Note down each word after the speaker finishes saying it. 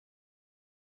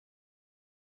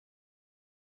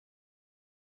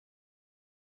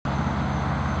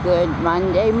Good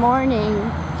Monday morning,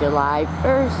 July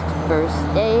 1st,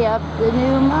 first day of the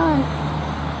new month.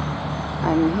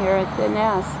 I'm here at the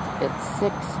nest. It's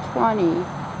 6:20.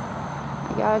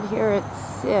 I got here at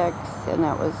 6 and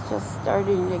it was just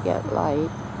starting to get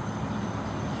light.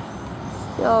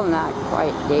 Still not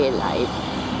quite daylight.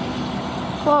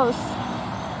 Close.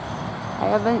 I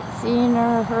haven't seen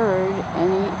or heard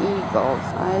any eagles.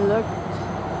 I looked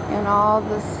in all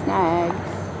the snags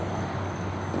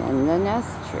in the nest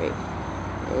tree.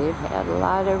 They've had a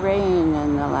lot of rain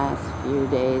in the last few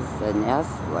days. The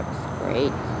nest looks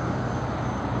great.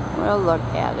 We'll look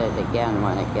at it again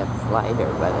when it gets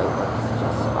lighter, but it looks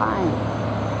just fine.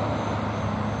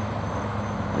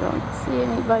 I don't see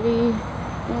anybody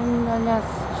in the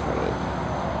nest tree,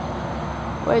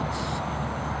 which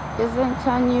isn't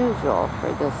unusual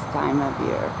for this time of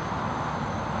year.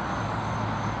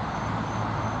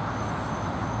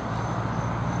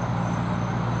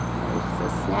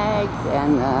 Snags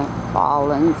and the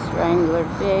fallen strangler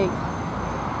fig,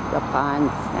 the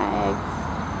pond snags.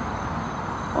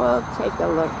 We'll take a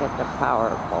look at the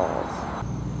power poles.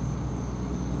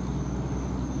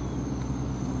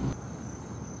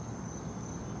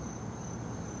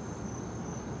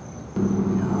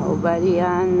 Nobody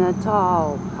on the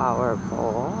tall power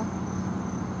pole.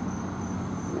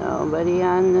 Nobody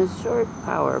on the short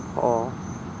power pole.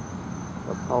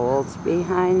 The poles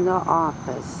behind the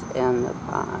office and the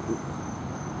pond.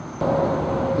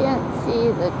 Can't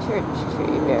see the church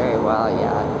tree very well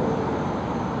yet,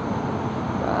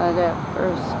 but at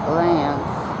first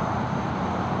glance,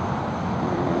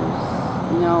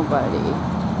 there's nobody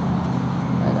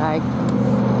that I can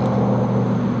see.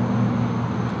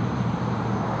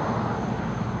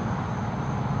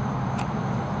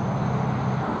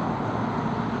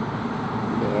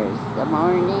 There's the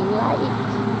morning light.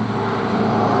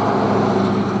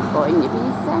 Going to be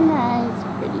sunrise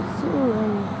pretty soon.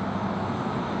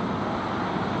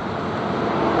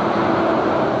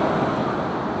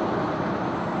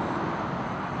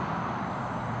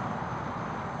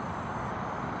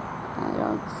 I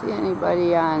don't see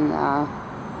anybody on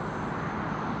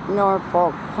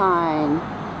Norfolk Pine.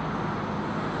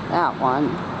 That one,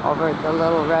 over at the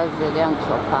little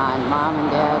residential pond. Mom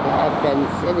and Dad had been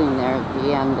sitting there at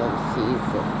the end of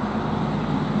season.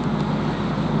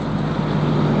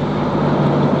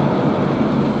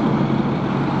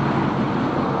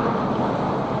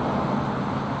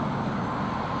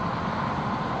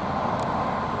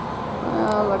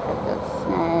 Look at this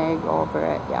snag over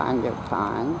at yonder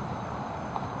pond.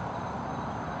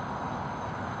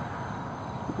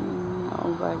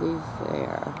 Nobody's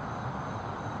there.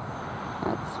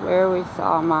 That's where we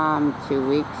saw Mom 2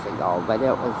 weeks ago, but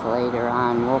it was later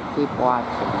on. We'll keep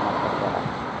watching over there.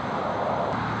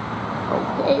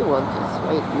 Okay, we'll just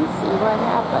wait and see what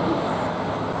happens.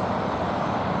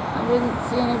 I didn't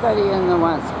see anybody in the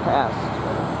west pasture.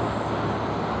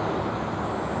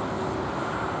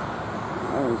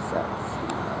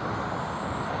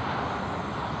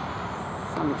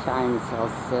 Sometimes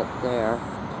they'll sit there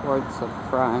towards the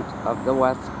front of the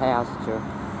west pasture.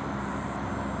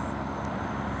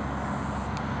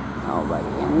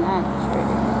 Nobody in that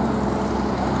tree.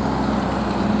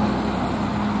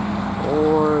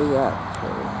 Or that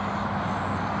tree.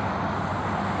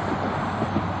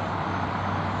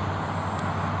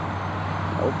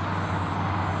 Nope.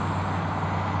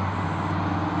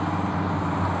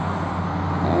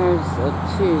 There's the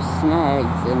two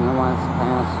snags in the west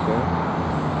pasture.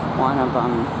 One of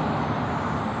them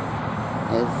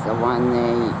is the one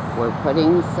they were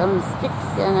putting some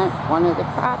sticks in at one of the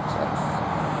crotches.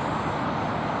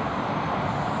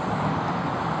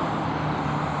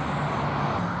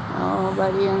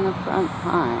 Nobody in the front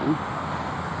pine.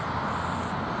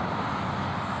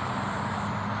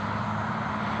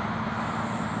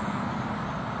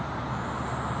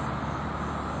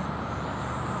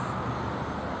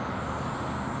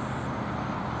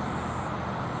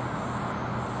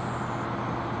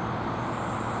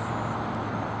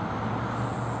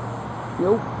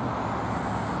 Nope.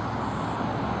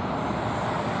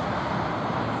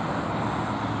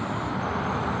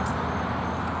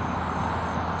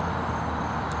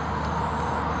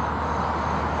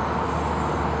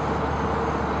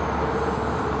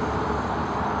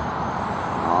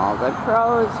 All the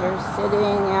crows are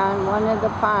sitting on one of the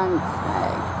pond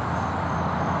snags.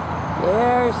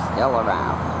 They're still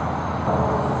around.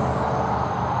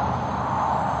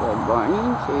 Good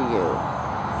morning to you.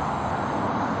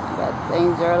 But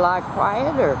things are a lot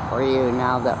quieter for you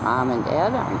now that Mom and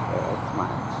Dad aren't here as much.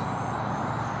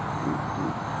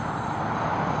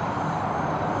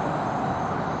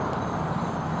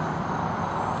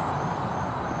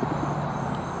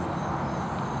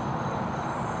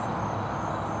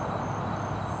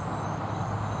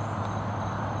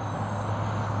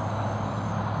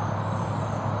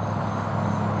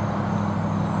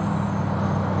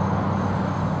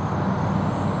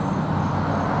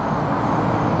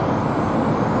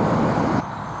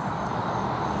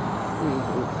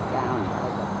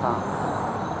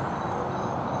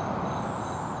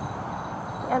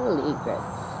 cattle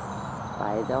egrets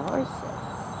by the horses.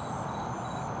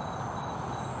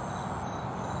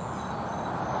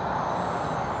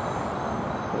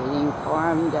 Waiting for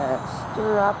them to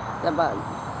stir up the bugs.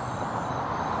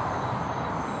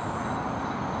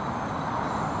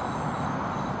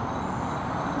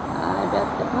 I bet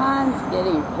the pond's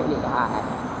getting pretty high.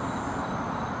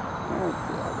 There's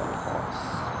the other horse.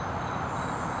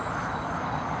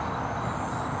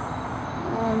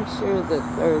 I'm sure the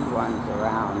third one's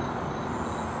around.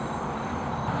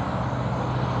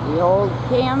 The old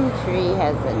cam tree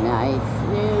has a nice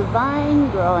new vine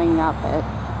growing up it.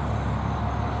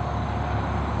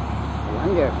 I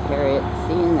wonder if Harriet's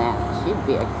seen that. She'd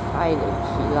be excited.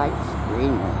 She likes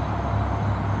greenery.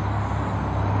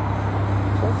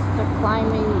 Just a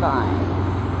climbing vine,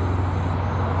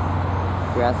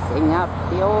 dressing up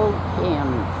the old cam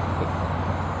tree.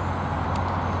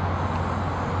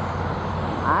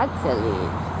 Lots of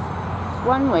leaves. It's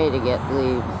one way to get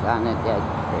leaves on a dead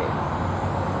tree.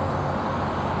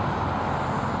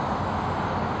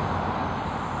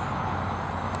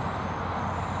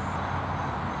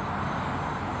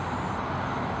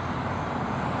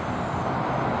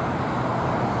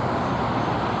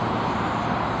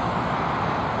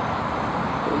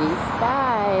 Pretty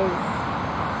skies.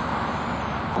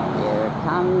 Here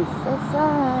comes the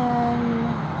sun.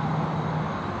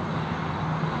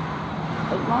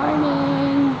 Good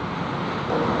morning.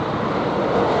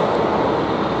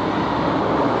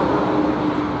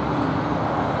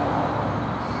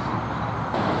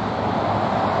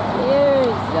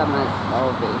 Here's the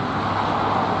Muscovy.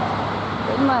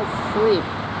 They must sleep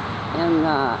in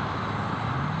the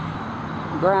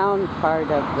ground part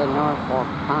of the Norfolk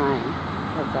pine,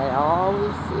 because I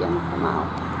always see them come out.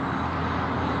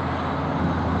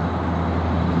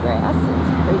 Grass is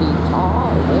pretty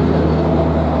tall, isn't it?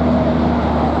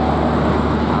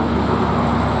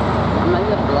 Some of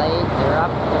the blades are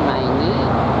up to my knee.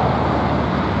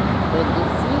 Good to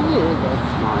see you this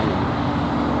morning.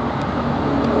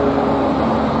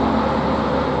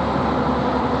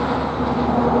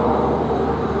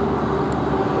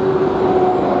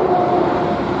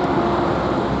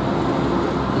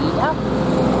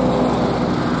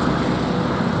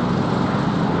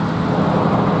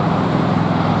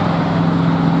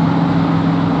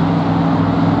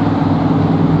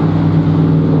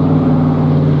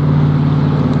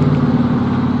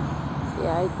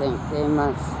 I think they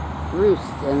must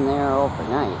roost in there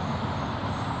overnight.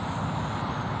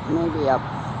 Maybe up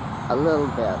a little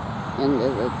bit into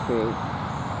the tree.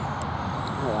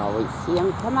 I always see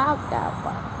them come out that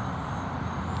way.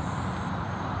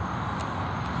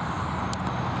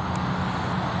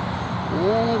 And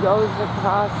then he goes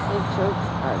across the church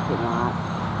parking lot.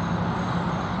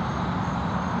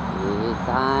 He's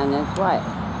on his way.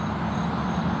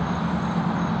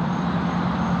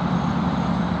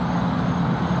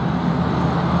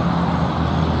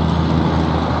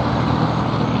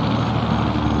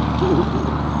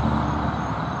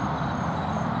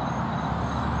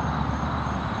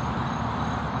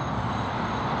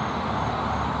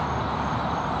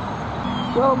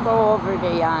 We'll go over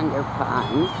to yonder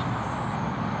pond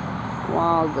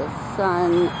while the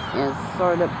sun is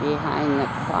sort of behind the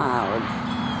clouds.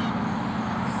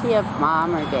 See if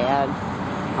Mom or Dad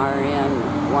are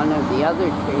in one of the other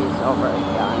trees over at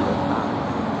yonder pond.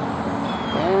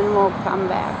 Then we'll come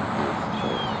back this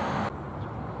tree.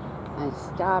 I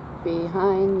stopped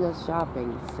behind the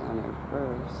shopping center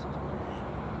first.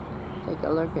 Take a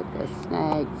look at the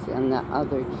snags and the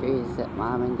other trees that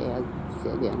Mom and Dad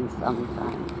sit in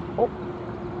sometimes. Oh,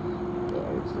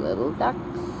 there's little ducks.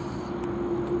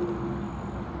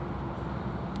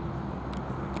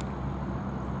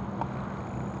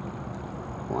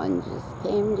 One just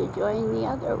came to join the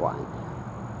other one.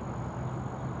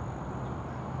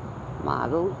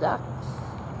 Mottled ducks.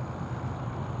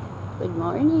 Good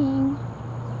morning.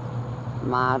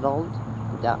 Mottled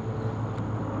duck.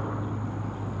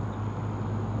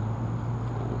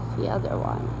 There's the other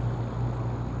one.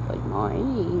 Good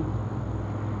morning.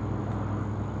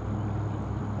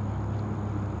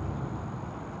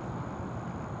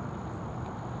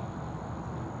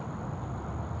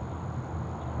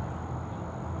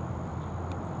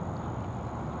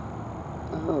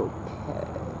 Okay.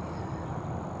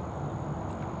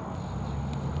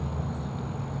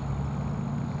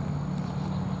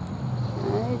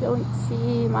 I don't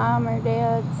see Mom or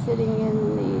Dad sitting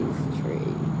in these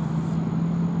trees.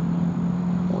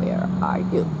 Where are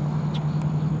you?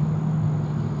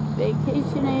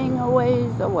 Vacationing a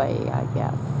ways away, I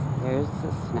guess. There's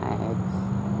the snags.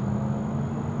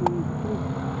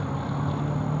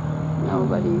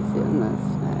 Nobody's in the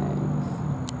snags.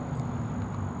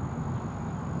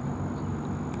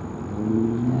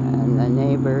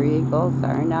 eagles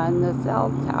aren't on the cell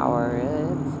tower.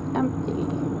 It's empty.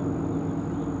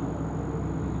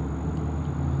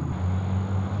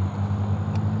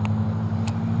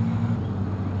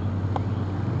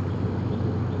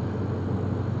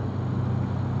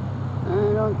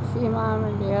 I don't see Mom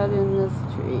and Dad in this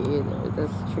tree either.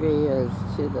 This tree is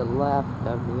to the left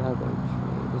of the other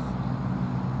trees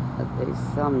that they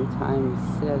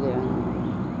sometimes sit in.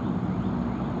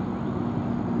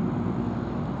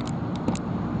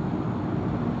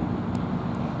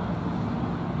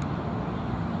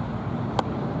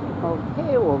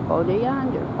 Okay, we'll go to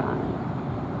yonder pond.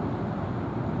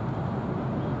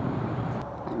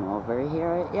 I'm over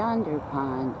here at yonder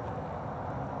pond.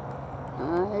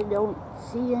 I don't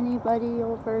see anybody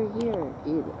over here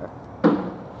either.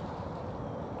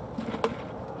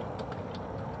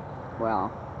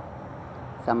 Well,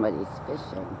 somebody's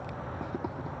fishing,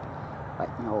 but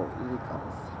no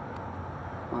eagles.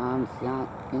 Mom's not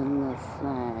in the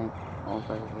snag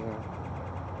over here.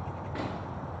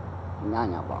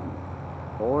 None of them.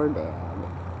 Or Dad.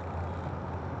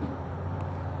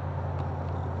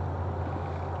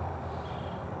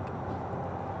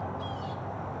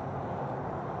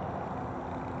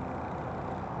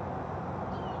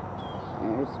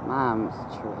 There's Mom's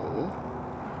tree.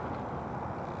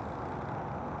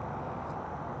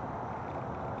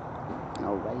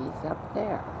 Nobody's up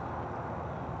there.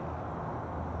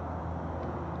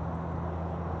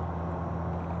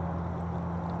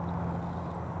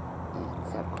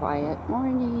 It's a quiet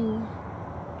morning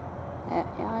at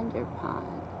yonder pond.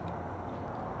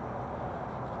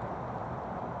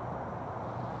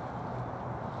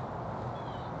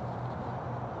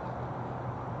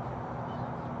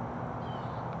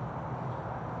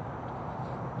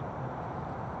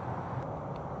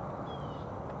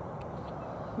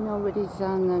 Nobody's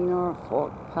on the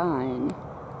Norfolk Pine.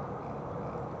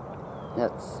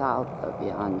 That's south of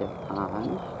yonder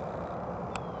pond.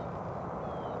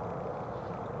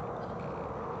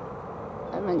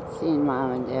 I haven't seen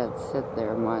Mom and Dad sit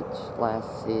there much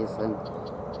last season.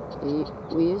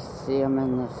 We used to see them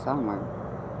in the summer.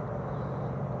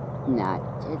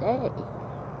 Not today.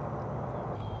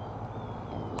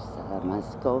 There's a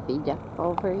Muscovy duck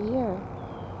over here.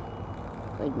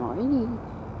 Good morning.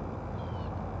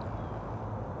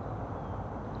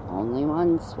 Only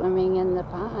one swimming in the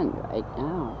pond right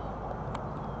now.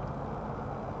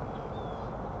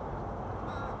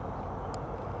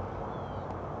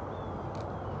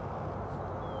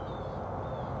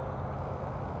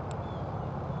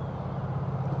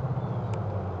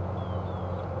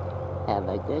 Have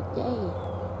a good day.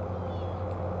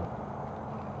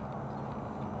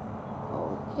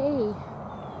 Okay.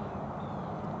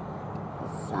 The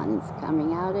sun's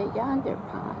coming out at yonder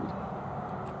pond.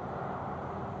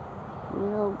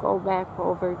 We'll go back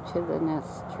over to the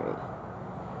nest tree.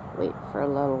 Wait for a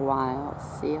little while,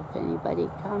 see if anybody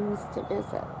comes to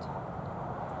visit.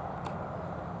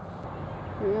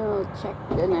 We'll check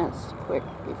the nest quick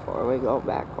before we go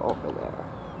back over there.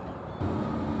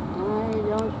 I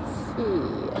don't see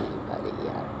anybody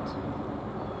yet.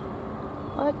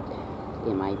 But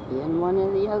they might be in one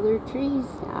of the other trees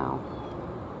now.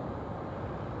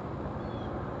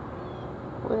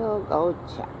 We'll go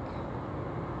check.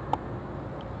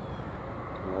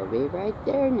 We'll be right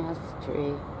there, nest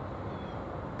tree.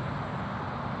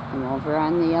 I'm over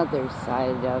on the other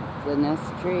side of the nest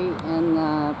tree in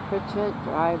the Pritchett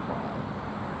driveway,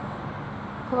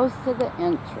 close to the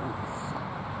entrance.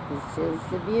 This is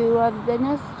the view of the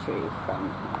nest tree from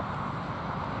here.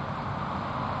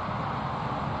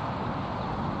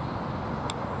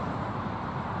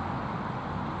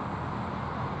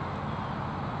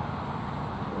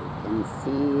 You can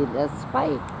see the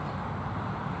spike.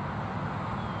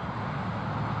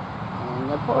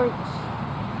 The porch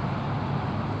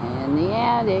and the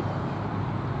attic.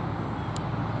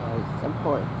 There's the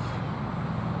porch.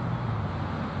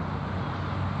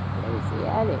 There's the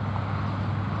attic.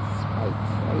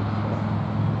 Spikes right here.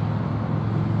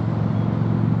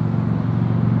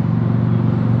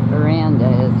 Veranda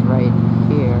is right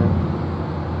here.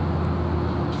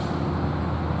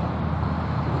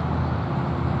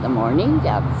 The morning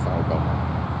doves are there.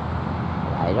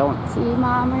 But I don't see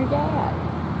Mom or Dad.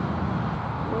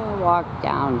 We'll walk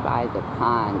down by the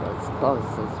pond as close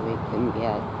as we can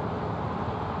get.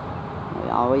 We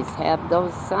always have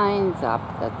those signs up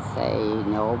that say,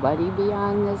 nobody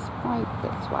beyond this point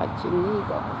that's watching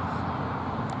eagles.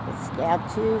 The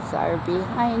statues are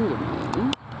behind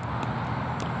me.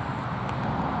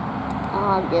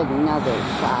 I'll get another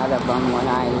shot of them when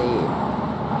I leave.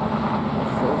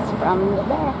 This is from the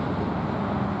back.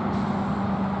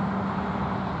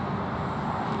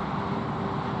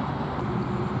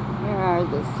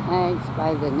 the snags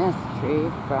by the nest tree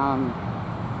from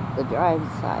the drive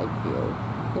side view.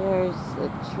 There's the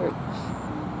church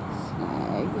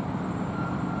snag.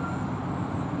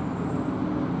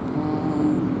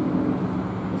 And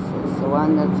this is the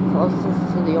one that's closest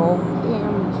to the old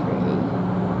cam tree.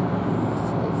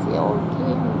 This is the old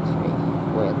cam tree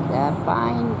with that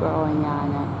vine growing on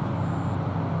it.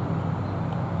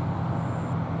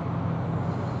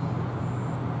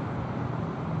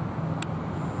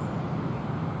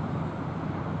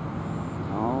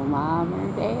 No mom or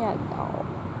dad though.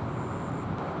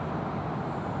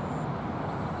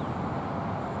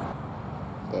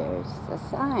 There's the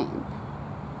sign.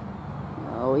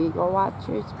 No eagle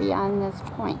watchers beyond this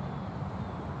point.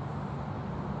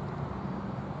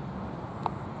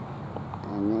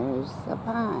 And there's the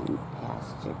pond,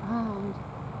 pasture pond.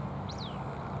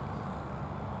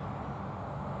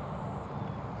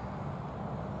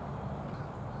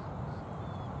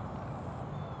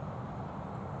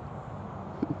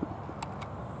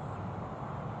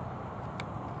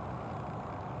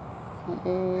 I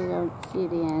don't see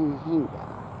the anhinga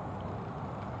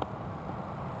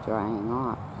drying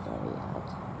off there yet.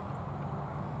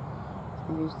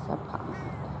 Here's the pond.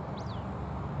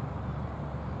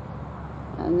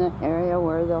 And the area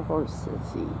where the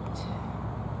horses eat.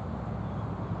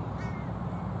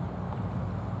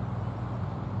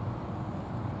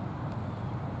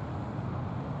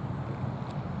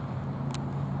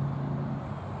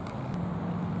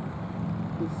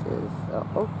 This is the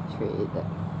oak tree that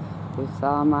we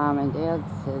saw Mom and Dad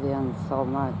sit in so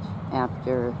much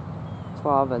after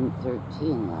 12 and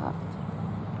 13 left.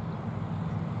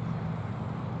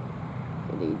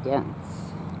 Pretty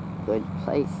dense. Good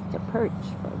place to perch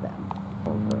for them.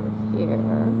 Over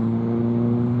here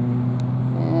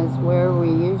is where we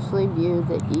usually view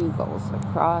the eagles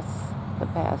across the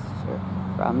pasture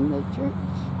from the church.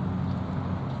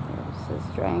 There's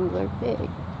the strangler pig,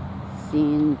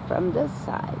 seen from this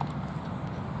side.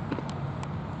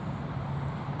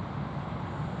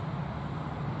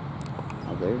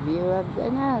 Another view of the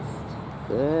nest.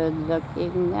 Good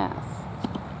looking nest.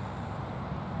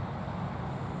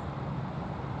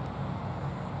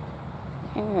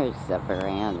 There's the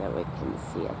veranda. We can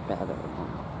see it better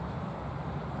now.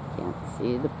 Can't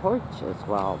see the porch as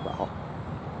well though.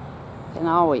 Can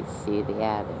always see the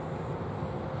attic.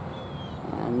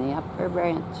 And the upper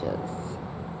branches.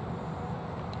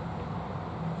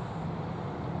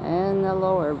 And the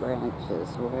lower branches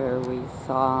where we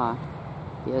saw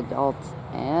the adults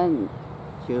and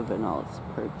juveniles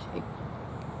perching.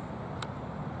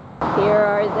 Here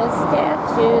are the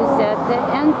statues at the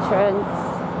entrance.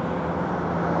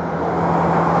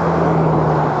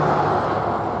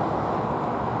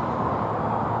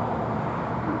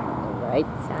 On the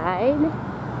right side. And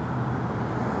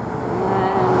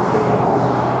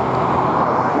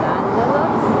on the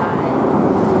left side.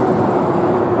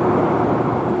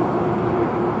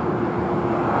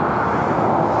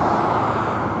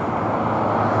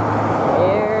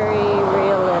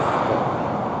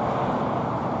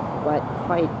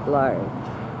 Quite large.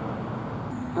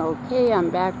 Okay, I'm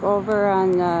back over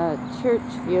on the church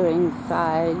viewing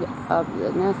side of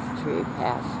the nest tree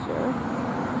pasture.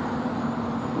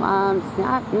 Mom's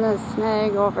not in the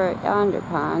snag over at yonder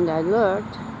pond. I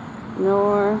looked,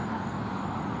 nor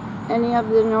any of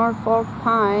the Norfolk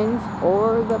pines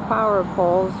or the power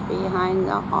poles behind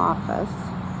the office.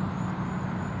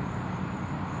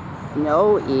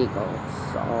 No eagles,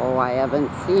 so I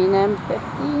haven't seen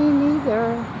M15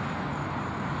 either.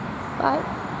 But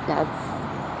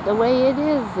that's the way it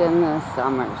is in the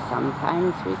summer.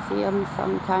 Sometimes we see them,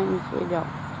 sometimes we don't.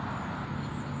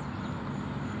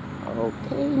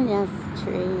 Okay, nest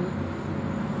tree.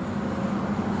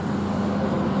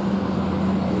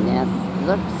 The nest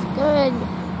looks good.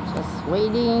 Just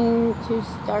waiting to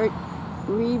start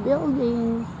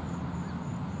rebuilding.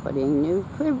 Putting new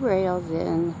crib rails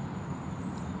in.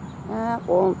 That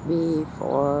won't be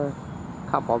for a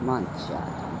couple months yet.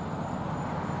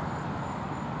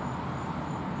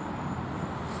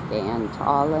 Stand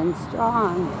tall and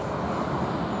strong.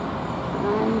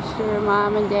 I'm sure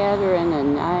Mom and Dad are in a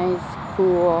nice,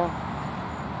 cool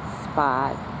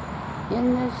spot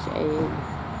in the shade.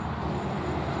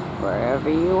 Wherever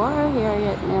you are,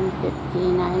 Harriet and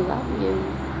M15, I love you.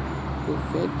 Be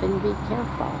safe and be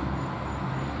careful.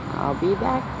 I'll be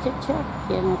back to check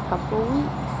in a couple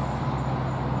weeks.